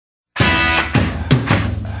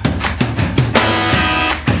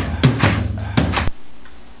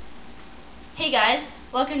Hey guys,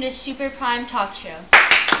 welcome to Super Prime Talk Show.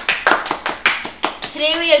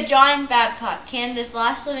 Today we have John Babcock, Canada's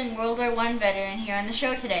last living World War I veteran, here on the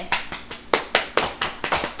show today.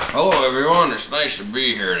 Hello everyone, it's nice to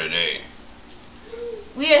be here today.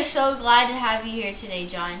 We are so glad to have you here today,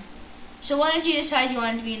 John. So when did you decide you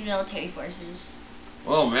wanted to be in the military forces?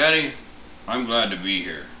 Well, Maddie, I'm glad to be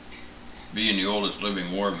here. Being the oldest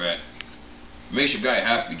living war vet makes a guy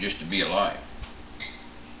happy just to be alive.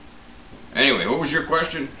 Anyway, what was your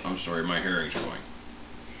question? I'm sorry, my hearing's going.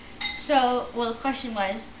 The question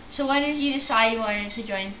was, so when did you decide you wanted to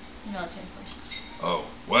join the military forces? Oh,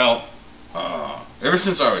 well, ever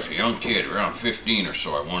since I was a young kid, around 15 or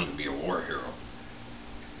so, I wanted to be a war hero.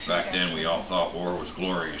 Back then we all thought war was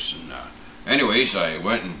glorious, and anyways, I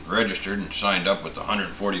went and registered and signed up with the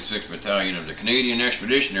 146th Battalion of the Canadian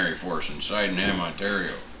Expeditionary Force in Sydenham,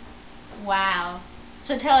 Ontario. Wow.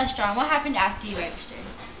 So tell us, John, what happened after you registered?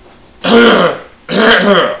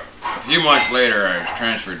 A few months later, I was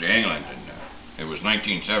transferred to England, and it was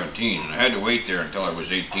 1917, and I had to wait there until I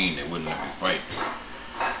was 18. They wouldn't let me fight.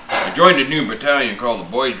 I joined a new battalion called the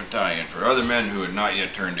Boys Battalion for other men who had not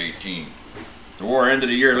yet turned 18. The war ended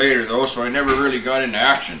a year later, though, so I never really got into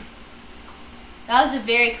action. That was a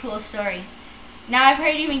very cool story. Now I've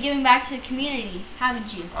heard you've been giving back to the community,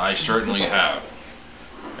 haven't you? I certainly have.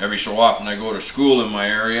 Every so often I go to school in my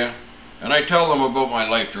area, and I tell them about my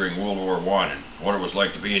life during World War I and what it was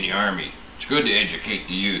like to be in the Army. It's good to educate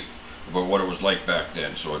the youth about what it was like back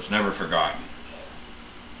then, so it's never forgotten.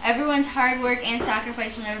 Everyone's hard work and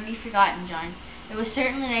sacrifice will never be forgotten, John. It was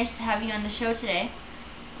certainly nice to have you on the show today.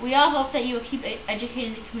 We all hope that you will keep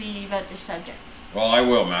educating the community about this subject. Well, I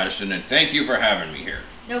will, Madison, and thank you for having me here.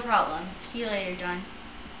 No problem. See you later, John.